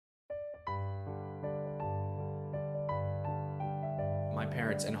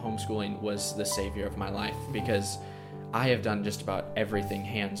parents, and homeschooling was the savior of my life because I have done just about everything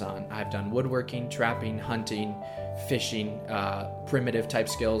hands-on. I've done woodworking, trapping, hunting, fishing, primitive type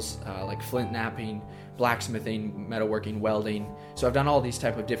skills like flint knapping, blacksmithing, metalworking, welding. So I've done all these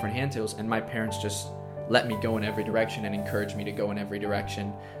type of different hand tools, and my parents just let me go in every direction and encouraged me to go in every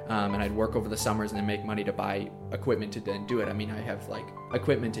direction. And I'd work over the summers and then make money to buy equipment to then do it. I mean, I have like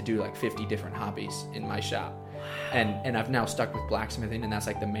equipment to do like 50 different hobbies in my shop. And I've now stuck with blacksmithing, and that's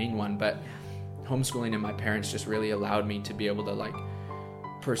like the main one. But homeschooling and my parents just really allowed me to be able to like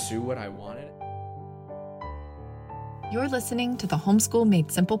pursue what I wanted. You're listening to the Homeschool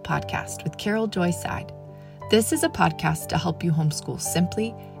Made Simple podcast with Carol Joy Seid. This is a podcast to help you homeschool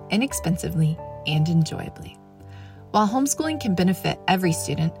simply, inexpensively, and enjoyably. While homeschooling can benefit every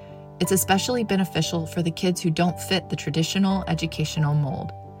student, it's especially beneficial for the kids who don't fit the traditional educational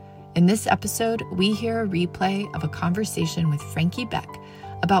mold. In this episode, we hear a replay of a conversation with Frankie Beck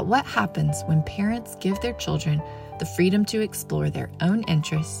about what happens when parents give their children the freedom to explore their own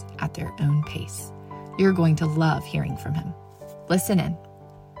interests at their own pace. You're going to love hearing from him. Listen in.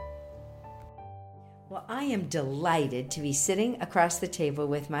 Well, I am delighted to be sitting across the table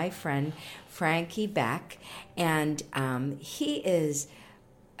with my friend Frankie Beck, and he is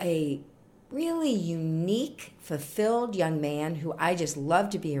a really unique, fulfilled young man who I just love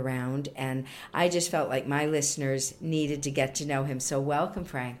to be around, and I just felt like my listeners needed to get to know him. So welcome,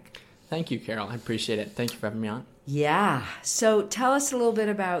 Frank. Thank you, Carol. I appreciate it. Thank you for having me on. Yeah. So tell us a little bit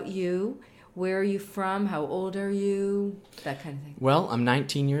about you. Where are you from? How old are you? That kind of thing. Well, I'm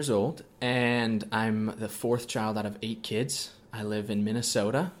 19 years old, and I'm the fourth child out of 8 kids. I live in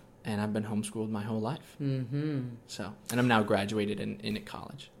Minnesota, and I've been homeschooled my whole life. Mm-hmm. And I'm now graduated in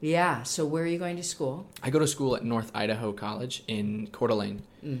college. Yeah. So where are you going to school? I go to school at North Idaho College in Coeur d'Alene.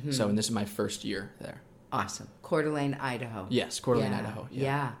 Mm-hmm. And this is my first year there. Awesome. Coeur d'Alene, Idaho. Yes, Coeur d'Alene, Idaho.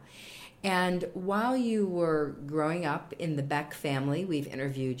 Yeah. And while you were growing up in the Beck family, we've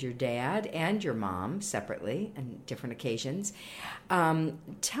interviewed your dad and your mom separately on different occasions.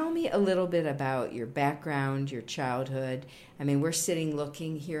 Tell me a little bit about your background, your childhood. I mean, we're sitting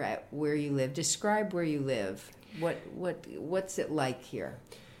looking here at where you live. Describe where you live. What's it like here?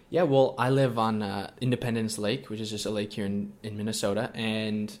 Yeah, well, I live on Independence Lake, which is just a lake here in Minnesota,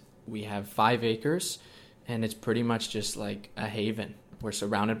 and we have 5 acres, and it's pretty much just like a haven. We're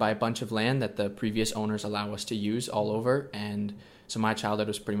surrounded by a bunch of land that the previous owners allow us to use all over, and so my childhood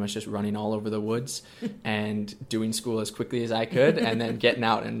was pretty much just running all over the woods and doing school as quickly as I could and then getting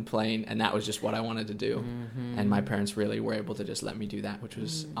out and playing, and that was just what I wanted to do. Mm-hmm. And my parents really were able to just let me do that, which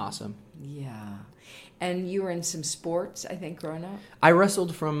was awesome. Yeah. And you were in some sports, I think, growing up? I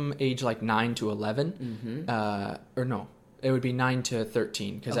wrestled from age like 9 to 11, it would be 9 to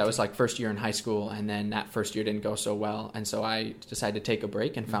 13 because that was like first year in high school, and then that first year didn't go so well, and so I decided to take a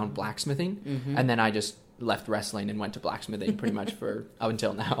break and found blacksmithing, and then I just left wrestling and went to blacksmithing pretty much for up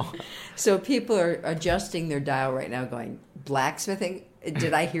until now. So people are adjusting their dial right now going, blacksmithing?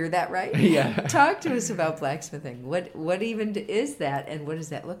 Did I hear that right? Yeah. Talk to us about blacksmithing. What even is that, and what does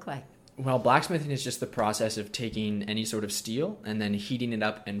that look like? Well, blacksmithing is just the process of taking any sort of steel and then heating it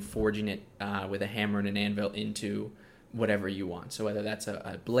up and forging it with a hammer and an anvil into whatever you want. So whether that's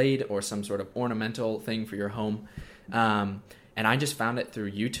a blade or some sort of ornamental thing for your home. And I just found it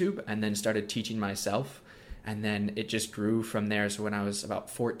through YouTube and then started teaching myself. And then it just grew from there. So when I was about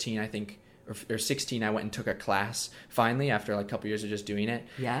 14, I think, or 16, I went and took a class finally after like a couple years of just doing it.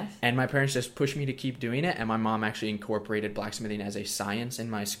 Yes. And my parents just pushed me to keep doing it. And my mom actually incorporated blacksmithing as a science in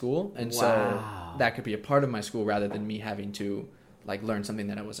my school. And so that could be a part of my school rather than me having to like learn something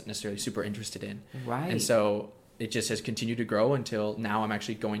that I wasn't necessarily super interested in. Right. And so it just has continued to grow until now I'm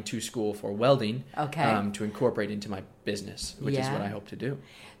actually going to school for welding to incorporate into my business, which is what I hope to do.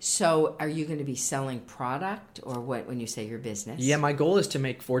 So are you going to be selling product or what when you say your business? Yeah, my goal is to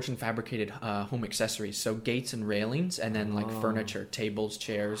make forged and fabricated home accessories. So gates and railings and then like furniture, tables,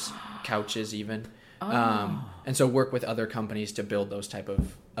 chairs, couches even. And so work with other companies to build those type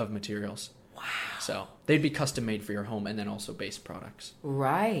of materials. Wow. So they'd be custom made for your home and then also base products.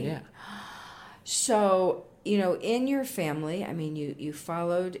 Right. Yeah. So, in your family, I mean, you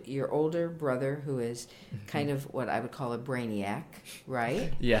followed your older brother, who is kind of what I would call a brainiac,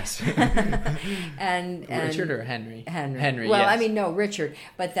 right? Yes. and Richard or Henry? Henry. Well, yes. I mean, no, Richard.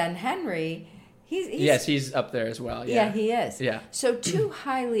 But then Henry, he's up there as well. Yeah, he is. Yeah. So 2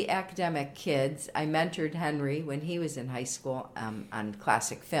 highly academic kids. I mentored Henry when he was in high school on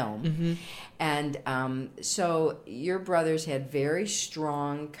classic film. Mm-hmm. And so your brothers had very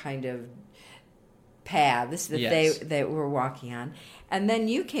strong kind of paths that they were walking on, and then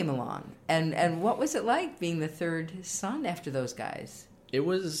you came along, and what was it like being the third son after those guys? It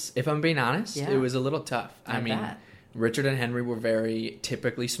was, if I'm being honest, Yeah. it was a little tough. I bet. Richard and Henry were very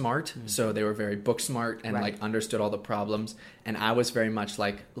typically smart, so they were very book smart and Right. like understood all the problems. And I was very much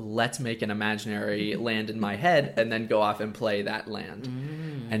like, let's make an imaginary land in my head and then go off and play that land.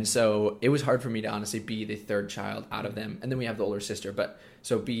 And so it was hard for me to honestly be the third child out of them. And then we have the older sister, but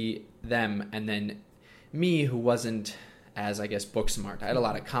so be them and then me, who wasn't as, I guess, book smart. I had a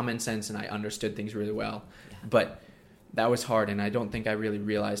lot of common sense and I understood things really well, but that was hard, and I don't think I really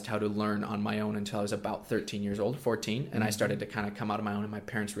realized how to learn on my own until I was about 13 years old, 14, and I started to kind of come out of my own, and my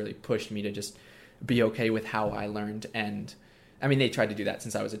parents really pushed me to just be okay with how I learned. And I mean, they tried to do that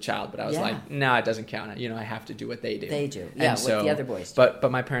since I was a child, but I was Yeah. like, no, it doesn't count. You know, I have to do what they do. They do. And Yeah, what the other boys do. But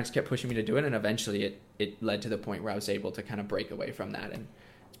my parents kept pushing me to do it, and eventually it led to the point where I was able to kind of break away from that. And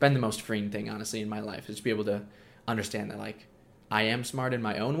it's been the most freeing thing, honestly, in my life, is to be able to understand that, like, I am smart in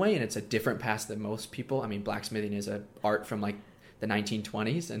my own way, and it's a different path than most people. I mean, blacksmithing is an art from, like, the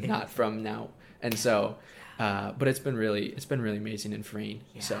 1920s and not from now. And so, but it's been really amazing and freeing.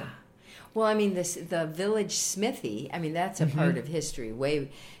 Yeah. So, Well, I mean, the village smithy, I mean, that's a part of history way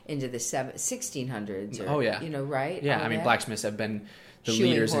into the 1600s. Or, Oh, yeah. You know, right? yeah, All I mean, that. blacksmiths have been the Shoeing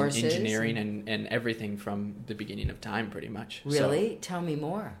leaders in horses engineering and everything from the beginning of time, pretty much. So- Really? Tell me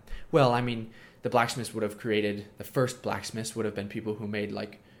more. well, I mean, the blacksmiths would have created, the first blacksmiths would have been people who made,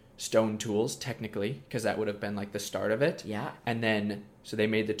 like, stone tools, technically, because that would have been, like, the start of it. Yeah. And then, so they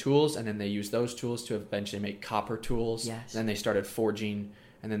made the tools, and then they used those tools to eventually make copper tools. Yes. Then they started forging,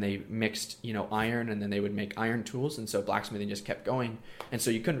 and then they mixed, iron, and then they would make iron tools, and so blacksmithing just kept going. And so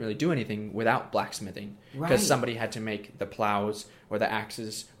you couldn't really do anything without blacksmithing, because Right. somebody had to make the plows, or the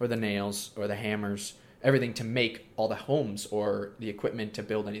axes, or the nails, or the hammers, everything to make all the homes, or the equipment to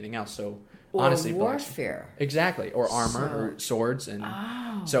build anything else. So Or honestly, warfare. exactly, or armor, So- or swords, and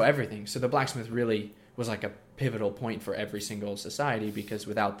so everything. So the blacksmith really was like a pivotal point for every single society, because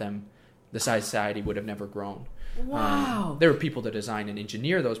without them, the society would have never grown. Wow. There were people to design and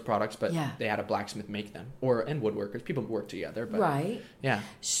engineer those products, but Yeah. they had a blacksmith make them, and woodworkers. People work together, but Right. yeah,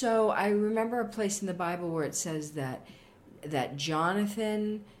 So I remember a place in the Bible where it says that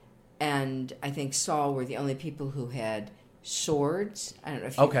Jonathan and I think Saul were the only people who had swords. I don't know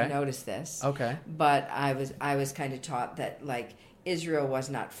if you've Okay. noticed this. okay, But I was kind of taught that, like, Israel was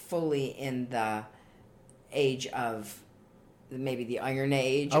not fully in the age of maybe the Iron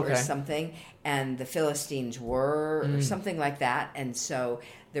Age or Okay. something, and the Philistines were, or something like that, and so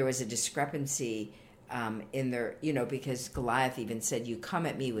there was a discrepancy in their, because Goliath even said, "You come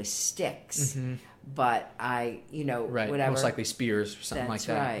at me with sticks, but I, right, whatever." most likely spears or something That's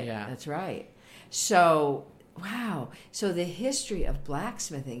like that. right. Yeah, That's right. So, wow. So the history of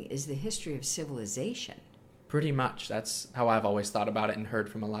blacksmithing is the history of civilization. pretty much. That's how I've always thought about it and heard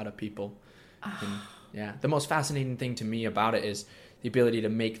from a lot of people. And, yeah, the most fascinating thing to me about it is the ability to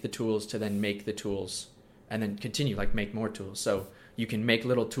make the tools, to then make the tools, and then continue, like, make more tools. So you can make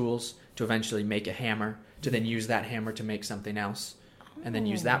little tools to eventually make a hammer, to then use that hammer to make something else, and then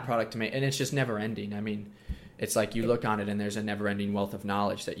use that product to make, and it's just never ending. I mean, it's like you look on it and there's a never ending wealth of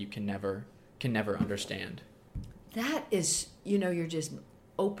knowledge that you can never understand. That is, you're just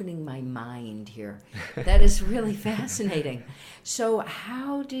opening my mind here. That is really fascinating. So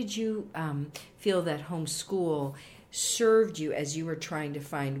how did you feel that homeschool served you as you were trying to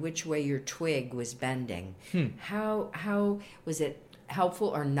find which way your twig was bending? How was it helpful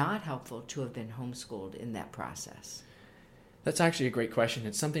or not helpful to have been homeschooled in that process? That's actually a great question.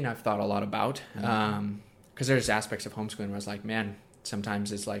 It's something I've thought a lot about, because there's aspects of homeschooling where I was like, man,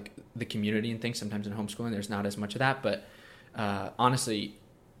 sometimes it's like the community and things. Sometimes in homeschooling, there's not as much of that. But honestly,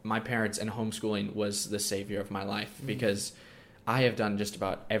 my parents and homeschooling was the savior of my life, because I have done just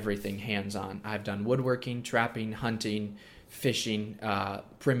about everything hands-on. I've done woodworking, trapping, hunting, fishing,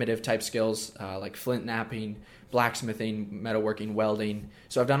 primitive type skills like flint knapping, blacksmithing, metalworking, welding.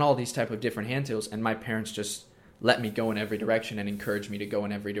 So I've done all these type of different hand tools, and my parents just let me go in every direction and encourage me to go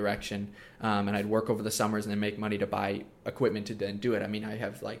in every direction. And I'd work over the summers and then make money to buy equipment to then do it. I mean, I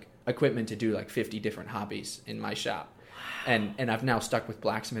have like equipment to do like 50 different hobbies in my shop. And I've now stuck with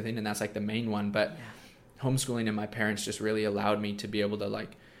blacksmithing, and that's like the main one. But homeschooling and my parents just really allowed me to be able to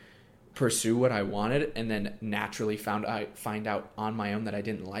like pursue what I wanted, and then naturally find out on my own that I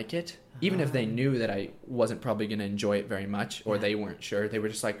didn't like it. Even if they knew that I wasn't probably going to enjoy it very much, or they weren't sure, they were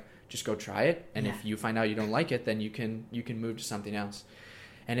just like, just go try it. And if you find out you don't like it, then you can move to something else.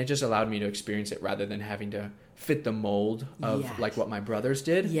 And it just allowed me to experience it rather than having to fit the mold of like what my brothers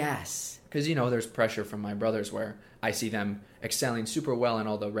did. Yes. Because, there's pressure from my brothers where I see them excelling super well in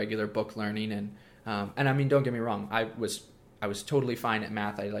all the regular book learning. And I mean, don't get me wrong, I was I was totally fine at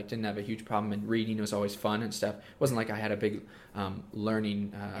math. I didn't have a huge problem, and reading was always fun and stuff. It wasn't like I had a big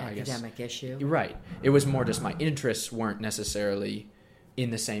learning academic issue. Right. It was more just my interests weren't necessarily in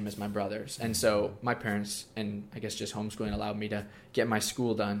the same as my brothers. And so my parents, and I guess just homeschooling, allowed me to get my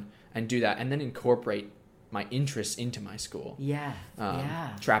school done and do that, and then incorporate my interests into my school.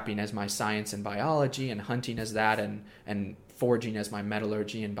 Trapping as my science and biology, and hunting as that, and forging as my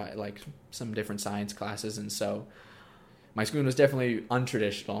metallurgy, and some different science classes. And so my schooling was definitely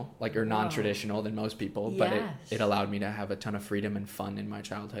untraditional, or non-traditional than most people, but it allowed me to have a ton of freedom and fun in my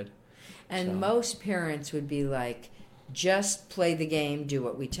childhood. And most parents would be like, just play the game, do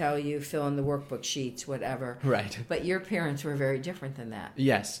what we tell you, fill in the workbook sheets, whatever. Right. But your parents were very different than that.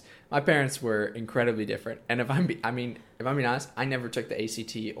 Yes. My parents were incredibly different. And if I'm being honest, I never took the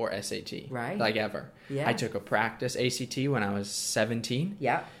ACT or SAT. Right. Ever. Yeah. I took a practice ACT when I was 17.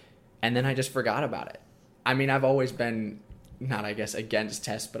 Yeah. And then I just forgot about it. I've always been, not against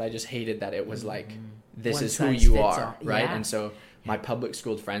tests, but I just hated that it was this One is who size you fits are, all. right? Yeah. And so my public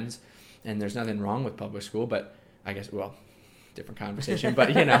school friends, and there's nothing wrong with public school, but I guess, different conversation, but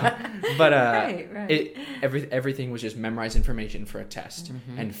right. Everything was just memorize information for a test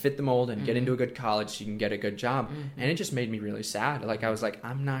and fit the mold and get into a good college so you can get a good job. And it just made me really sad. I was like,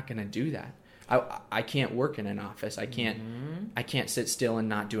 I'm not going to do that. I can't work in an office. I can't sit still and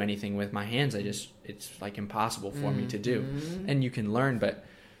not do anything with my hands. It's impossible for me to do. And you can learn, but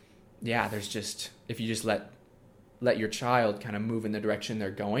yeah, there's just, if you just let your child kind of move in the direction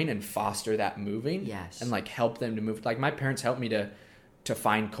they're going and foster that moving. Yes. And help them to move. My parents helped me to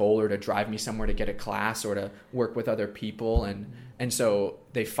find coal, or to drive me somewhere to get a class, or to work with other people. And so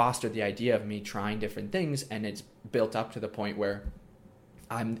they fostered the idea of me trying different things, and it's built up to the point where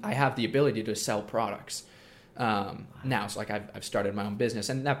I have the ability to sell products now. So I've started my own business,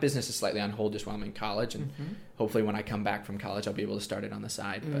 and that business is slightly on hold just while I'm in college, and hopefully when I come back from college, I'll be able to start it on the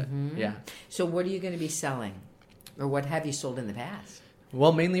side. But yeah. So what are you going to be selling? Or what have you sold in the past?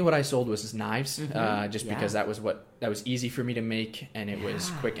 Well, mainly what I sold was knives, because that was easy for me to make, and it was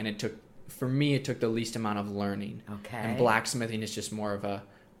quick, and it took the least amount of learning. Okay. And blacksmithing is just more of a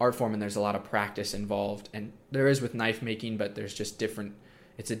art form, and there's a lot of practice involved, and there is with knife making, but there's just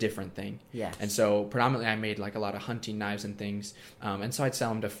it's a different thing. Yes. And so predominantly I made a lot of hunting knives and things, and so I'd sell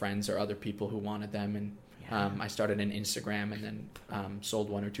them to friends or other people who wanted them, and I started an Instagram, and then sold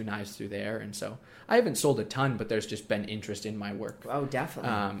 1 or 2 knives through there. And so I haven't sold a ton, but there's just been interest in my work. Oh,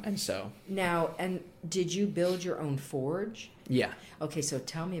 definitely. And so. Now, and did you build your own forge? Yeah. Okay, so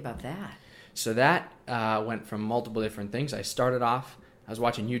tell me about that. So that went from multiple different things. I started off, I was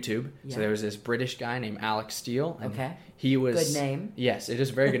watching YouTube. Yeah. So there was this British guy named Alex Steele. And okay. He was. Good name. Yes, it is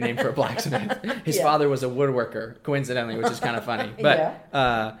a very good name for a blacksmith. His father was a woodworker, coincidentally, which is kind of funny.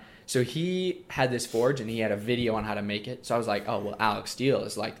 But so he had this forge, and he had a video on how to make it. So I was like, oh, well, Alex Steele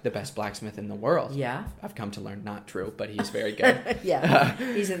is the best blacksmith in the world. Yeah. I've come to learn not true, but he's very good.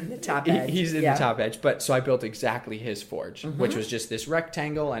 He's in the top edge. He's in the top edge. But so I built exactly his forge, which was just this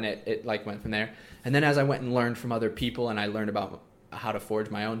rectangle, and it went from there. And then as I went and learned from other people, and I learned about how to forge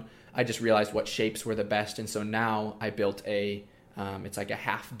my own, I just realized what shapes were the best. And so now I built it's like a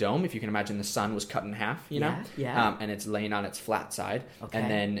half dome. If you can imagine, the sun was cut in half, Yeah. And it's laying on its flat side. Okay. And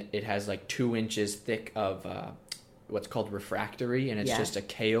then it has 2 inches thick of what's called refractory, and it's just a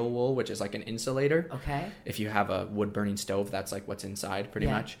kaol wool, which is an insulator. Okay. If you have a wood burning stove, that's what's inside pretty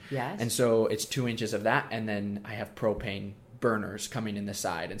much. Yes. And so it's 2 inches of that, and then I have propane burners coming in the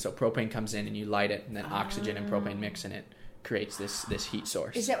side. And so propane comes in, and you light it, and then oxygen and propane mix, and it creates this heat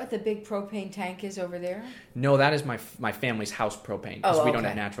source. Is that what the big propane tank is over there? No, that is my family's house propane, because we don't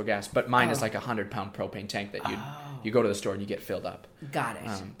have natural gas. But mine is 100-pound propane tank that you go to the store and you get filled up. Got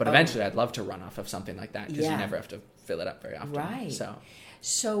it. But eventually I'd love to run off of something like that, because you never have to fill it up very often. Right.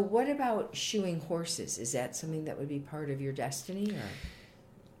 So what about shoeing horses? Is that something that would be part of your destiny? Or?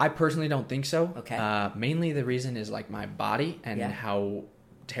 I personally don't think so. Okay. Mainly the reason is my body and how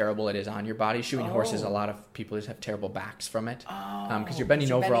terrible it is on your body. Shoeing horses, a lot of people just have terrible backs from it, because you're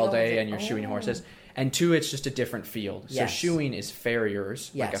bending over all day and you're shoeing horses. And 2, it's just a different field. So shoeing is farriers,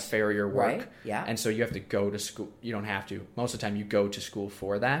 like a farrier work. Right. Yeah. And so you have to go to school. You don't have to. Most of the time you go to school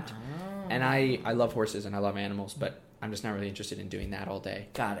for that. And I love horses and I love animals, but I'm just not really interested in doing that all day.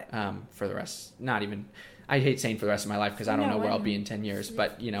 Got it. For the rest, not even... I hate saying for the rest of my life, because I don't know where I'll be in 10 years,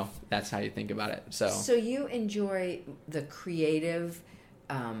 but that's how you think about it. So you enjoy the creative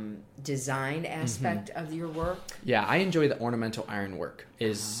design aspect of your work? Yeah, I enjoy the ornamental ironwork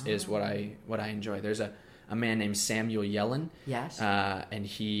is what I enjoy. There's a a man named Samuel Yellen. Yes. And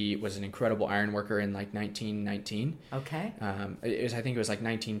he was an incredible iron worker in like 1919. Okay. I think it was like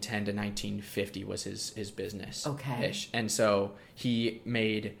 1910 to 1950 was his business. Okay. Ish. And so he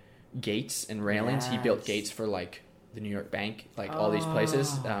made gates and railings. He built Yes. gates for like the New York Bank, like all these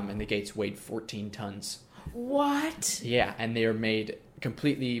places. And the gates weighed 14 tons. What? Yeah. And they are made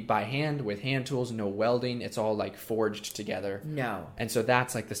completely by hand with hand tools, no welding. It's all like forged together. No. And so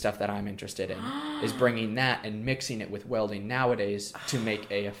that's like the stuff that I'm interested in, is bringing that and mixing it with welding nowadays to make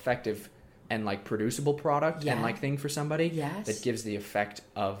a effective and like producible product Yeah. and like thing for somebody Yes. that gives the effect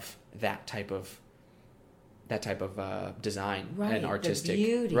of that type of design Right, and the artistic.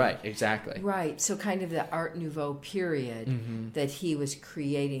 beauty. Right, exactly. Right. So kind of the Art Nouveau period Mm-hmm. that he was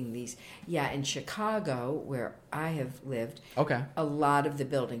creating these. Yeah, in Chicago, where I have lived, Okay. a lot of the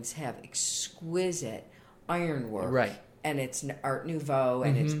buildings have exquisite ironwork. Right. And it's Art Nouveau,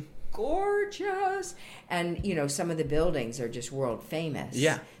 and it's gorgeous. And, you know, some of the buildings are just world famous.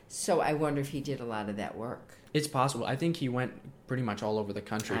 Yeah. So I wonder if he did a lot of that work. It's possible. I think he went pretty much all over the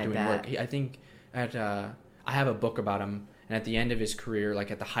country I doing bet. work. I think I have a book about him, and at the end of his career, like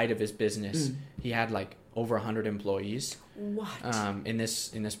at the height of his business, he had like over 100 employees. What? In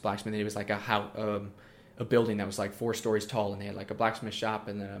this blacksmith, it was like a building that was like 4 stories tall, and they had like a blacksmith shop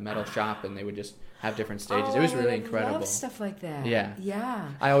and then a metal shop, and they would just have different stages. It was really incredible. I love stuff like that. Yeah. Yeah.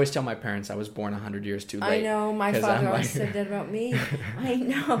 I always tell my parents I was born 100 years too late. I know. My 'cause father I'm always like- said that about me. I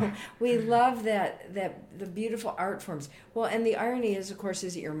know. We love that the beautiful art forms. Well, and the irony is, of course,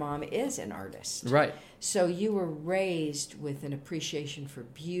 is that your mom is an artist. Right. So you were raised with an appreciation for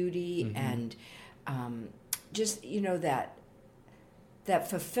beauty and just, you know, that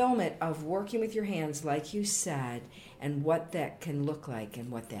fulfillment of working with your hands, like you said, and what that can look like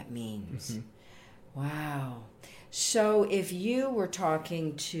and what that means. Wow. So if you were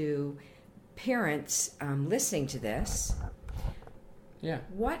talking to parents listening to this, Yeah.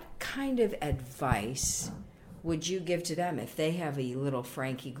 what kind of advice would you give to them if they have a little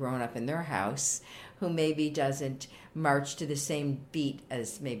Frankie growing up in their house who maybe doesn't march to the same beat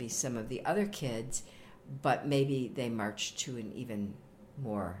as maybe some of the other kids, but maybe they march to an even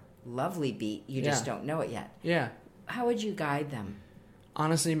more lovely beat? You just Yeah. don't know it yet. Yeah. How would you guide them?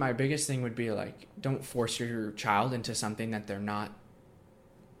 Honestly, my biggest thing would be like, don't force your child into something that they're not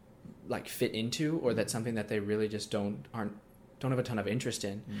like fit into, or that's something that they really just don't have a ton of interest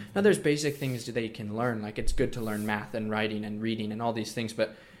in. Now, there's basic things that they can learn. Like, it's good to learn math and writing and reading and all these things,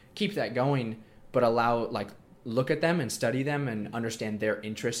 but keep that going. But look at them and study them and understand their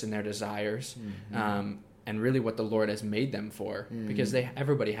interests and their desires, and really what the Lord has made them for. Because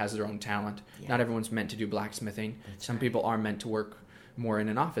everybody has their own talent. Yeah. Not everyone's meant to do blacksmithing. Some people are meant to work more in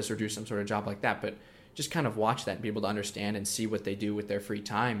an office or do some sort of job like that. But just kind of watch that and be able to understand and see what they do with their free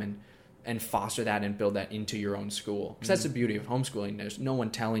time, and foster that and build that into your own school. Because that's the beauty of homeschooling. There's no one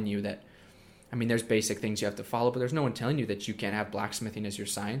telling you that. I mean, there's basic things you have to follow, but there's no one telling you that you can't have blacksmithing as your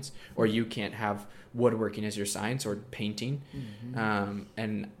science, or you can't have woodworking as your science, or painting.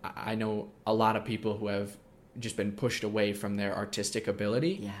 And I know a lot of people who have just been pushed away from their artistic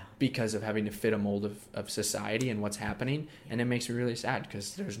ability because of having to fit a mold of society and what's happening. And it makes me really sad,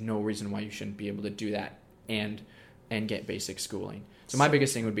 because there's no reason why you shouldn't be able to do that and get basic schooling. So my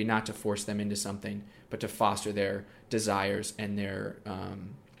biggest thing would be not to force them into something, but to foster their desires and their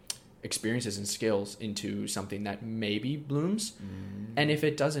experiences and skills into something that maybe blooms. And if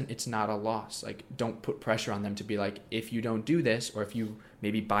it doesn't, it's not a loss. Like, don't put pressure on them to be like, if you don't do this, or if you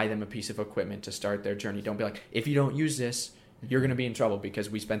maybe buy them a piece of equipment to start their journey, don't be like, if you don't use this, you're going to be in trouble because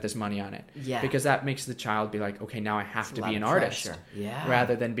we spent this money on it. Yeah. Because that makes the child be like, okay, now I have It's to a be lot an of artist. pressure. Yeah.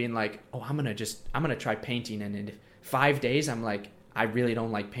 Rather than being like, oh, I'm going to try painting, and in 5 days I'm like, I really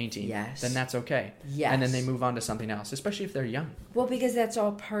don't like painting. Yes. Then that's okay. Yes. And then they move on to something else, especially if they're young. Well, because that's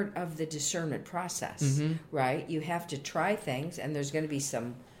all part of the discernment process, right? You have to try things, and there's going to be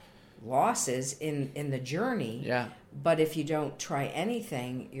some losses in the journey. Yeah. But if you don't try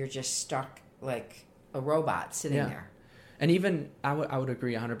anything, you're just stuck like a robot sitting there. And even, I would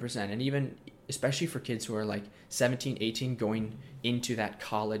agree 100%. And even, especially for kids who are like 17, 18, going into that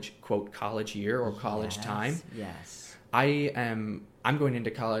college, quote, college year or college time. Yes. I'm going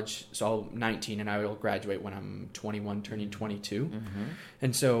into college, so I'm 19, and I will graduate when I'm 21, turning 22.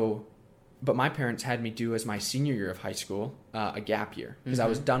 And so, but my parents had me do as my senior year of high school, a gap year, because I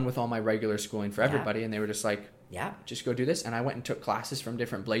was done with all my regular schooling for everybody, and they were just like, just go do this. And I went and took classes from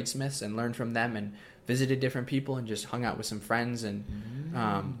different bladesmiths and learned from them, and visited different people, and just hung out with some friends, and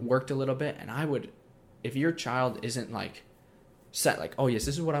worked a little bit. And I would, if your child isn't like set, like, oh yes,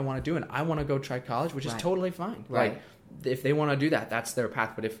 this is what I want to do, and I want to go try college, which is totally fine. Right. Like, if they want to do that, that's their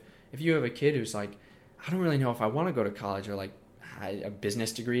path. But if you have a kid who's like, I don't really know if I want to go to college, or like a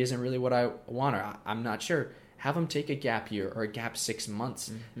business degree isn't really what I want, or I'm not sure. Have them take a gap year or a gap 6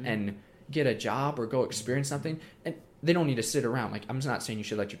 months and get a job or go experience something. And they don't need to sit around. Like, I'm just not saying you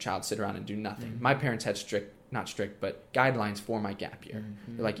should let your child sit around and do nothing. My parents had not strict, but guidelines for my gap year.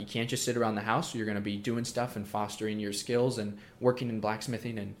 They're like, you can't just sit around the house. You're going to be doing stuff and fostering your skills and working in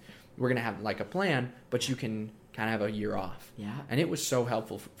blacksmithing. And we're going to have like a plan, but you can kind of have a year off. Yeah. And it was so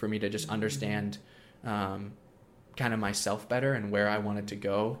helpful for me to just understand kind of myself better and where I wanted to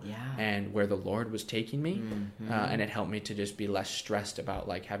go and where the Lord was taking me. And it helped me to just be less stressed about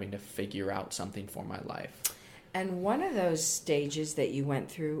like having to figure out something for my life. And one of those stages that you went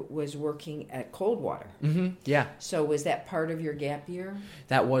through was working at Coldwater. Yeah. So was that part of your gap year?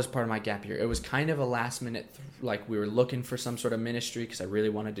 That was part of my gap year. It was kind of a last minute, like we were looking for some sort of ministry because I really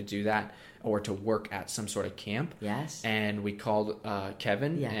wanted to do that, or to work at some sort of camp. Yes. And we called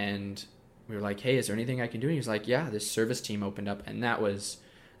Kevin and we were like, hey, is there anything I can do? And he was like, yeah, this service team opened up. And that was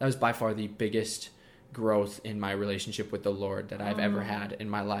by far the biggest growth in my relationship with the Lord that I've ever had in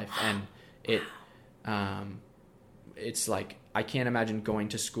my life. And it's like, I can't imagine going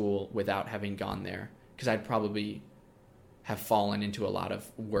to school without having gone there, because I'd probably have fallen into a lot of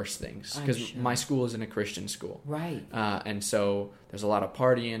worse things, because my school isn't a Christian school. Right. And so there's a lot of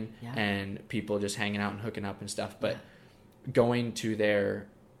partying and people just hanging out and hooking up and stuff. But going to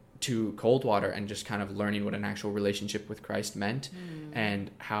Coldwater and just kind of learning what an actual relationship with Christ meant and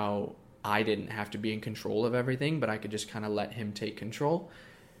how I didn't have to be in control of everything, but I could just kind of let him take control,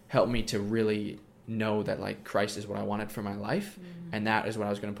 helped me to really know that like Christ is what I wanted for my life, and that is what I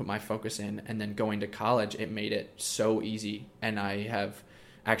was going to put my focus in. And then going to college, it made it so easy. And I have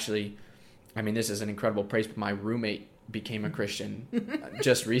actually, I mean, this is an incredible praise, but my roommate became a Christian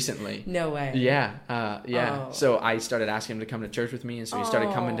just recently. No way. Yeah. Oh. So I started asking him to come to church with me, and so he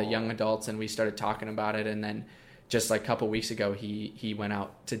started coming to young adults, and we started talking about it. And then just like a couple weeks ago, he went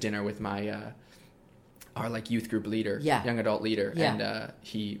out to dinner with my our like youth group leader, young adult leader, and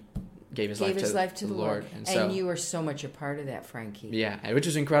he gave his life to the Lord. And you were so much a part of that, Frankie. Yeah, which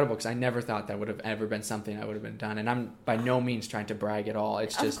was incredible, because I never thought that would have ever been something I would have been done. And I'm by no means trying to brag at all.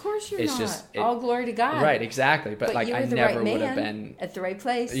 It's just, of course you're it's not. Just all glory to God. Right, exactly. But like, I never would have been at the right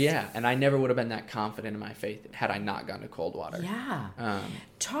place. Yeah, and I never would have been that confident in my faith had I not gone to Coldwater. Yeah.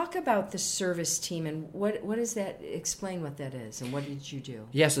 Talk about the service team, and what is that? Explain what that is, and what did you do?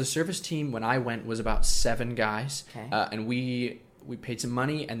 Yeah, so the service team when I went was about 7 guys, okay. And we paid some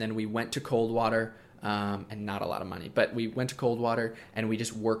money, and then we went to Coldwater, and not a lot of money, but we went to Coldwater and we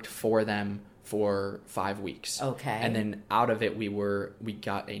just worked for them for 5 weeks. Okay. And then out of it, we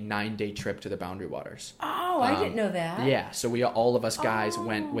got a 9-day trip to the Boundary Waters. Oh, I didn't know that. Yeah, so all of us guys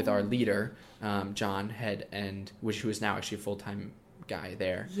went with our leader, John Head, who is now actually a full-time guy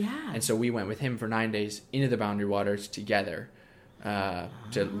there. Yeah. And so we went with him for 9 days into the Boundary Waters together.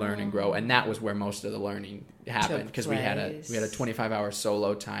 To learn and grow, and that was where most of the learning happened, because we had a 25-hour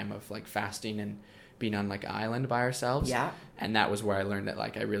solo time of like fasting and being on like an island by ourselves. Yeah. And that was where I learned that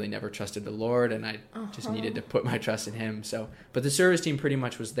like I really never trusted the Lord, and I just needed to put my trust in Him. So, but the service team pretty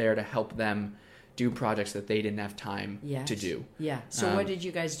much was there to help them do projects that they didn't have time to do. Yeah. So what did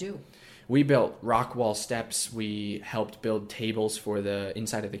you guys do? We built rock wall steps. We helped build tables for the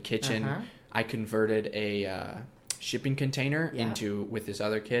inside of the kitchen. I converted a shipping container with this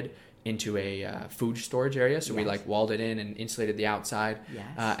other kid into a food storage area. So we like walled it in and insulated the outside.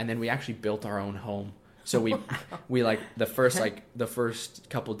 Yes. And then we actually built our own home. So we like the first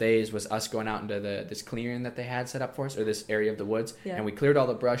couple days was us going out into this clearing that they had set up for us, or this area of the woods, and we cleared all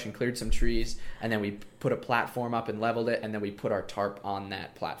the brush and cleared some trees, and then we put a platform up and leveled it, and then we put our tarp on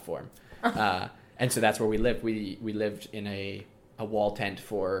that platform. And so that's where we lived. We lived in a wall tent,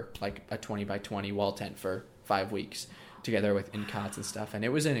 for like a 20 by 20 wall tent for 5 weeks together in cots and stuff, and it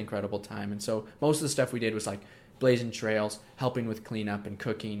was an incredible time. And so most of the stuff we did was like blazing trails, helping with cleanup and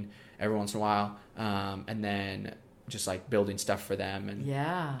cooking every once in a while, and then just like building stuff for them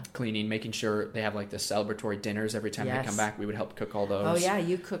and cleaning, making sure they have like the celebratory dinners every time they come back. We would help cook all those. Oh yeah,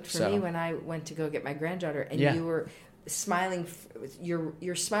 you cooked for me when I went to go get my granddaughter, and you were smiling.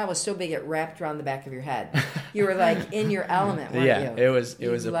 Your smile was so big it wrapped around the back of your head. You were like in your element, weren't you? It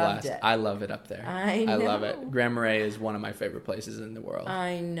was a blast. I love it up there. I know. I love it. Grand Marais is one of my favorite places in the world.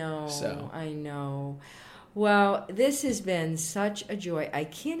 I know. So I know. Well, this has been such a joy. I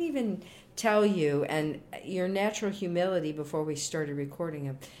can't even tell you, and your natural humility before we started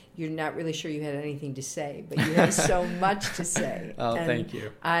recording, you're not really sure you had anything to say, but you had so much to say. Oh, and thank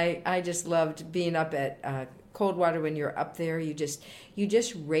you. I just loved being up at Coldwater, when you're up there, you just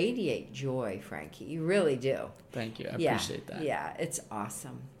radiate joy, Frankie. You really do. Thank you. I appreciate that. Yeah, it's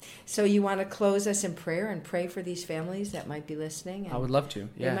awesome. So you want to close us in prayer and pray for these families that might be listening? I would love to.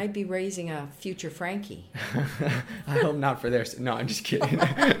 Yeah. They might be raising a future Frankie. I hope not for theirs. No, I'm just kidding.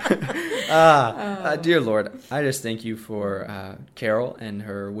 Dear Lord, I just thank you for Carol and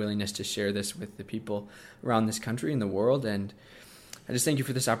her willingness to share this with the people around this country and the world. And I just thank you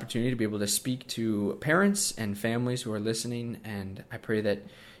for this opportunity to be able to speak to parents and families who are listening. And I pray that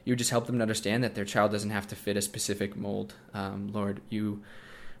you just help them to understand that their child doesn't have to fit a specific mold. Lord,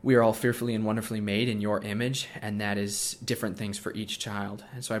 we are all fearfully and wonderfully made in your image, and that is different things for each child.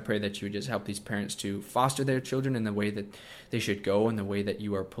 And so I pray that you would just help these parents to foster their children in the way that they should go, in the way that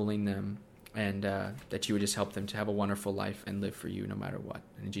you are pulling them, and that you would just help them to have a wonderful life and live for you no matter what.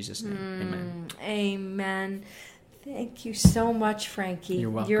 In Jesus' name, amen. Amen. Thank you so much, Frankie.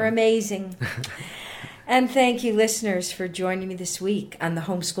 You're welcome. You're amazing. And thank you, listeners, for joining me this week on the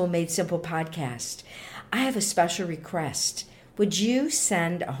Homeschool Made Simple podcast. I have a special request. Would you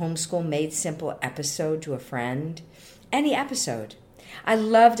send a Homeschool Made Simple episode to a friend? Any episode. I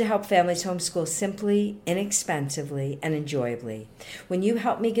love to help families homeschool simply, inexpensively, and enjoyably. When you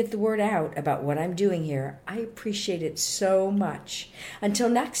help me get the word out about what I'm doing here, I appreciate it so much. Until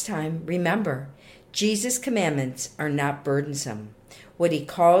next time, remember, Jesus' commandments are not burdensome. What he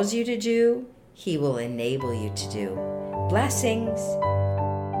calls you to do, he will enable you to do. Blessings.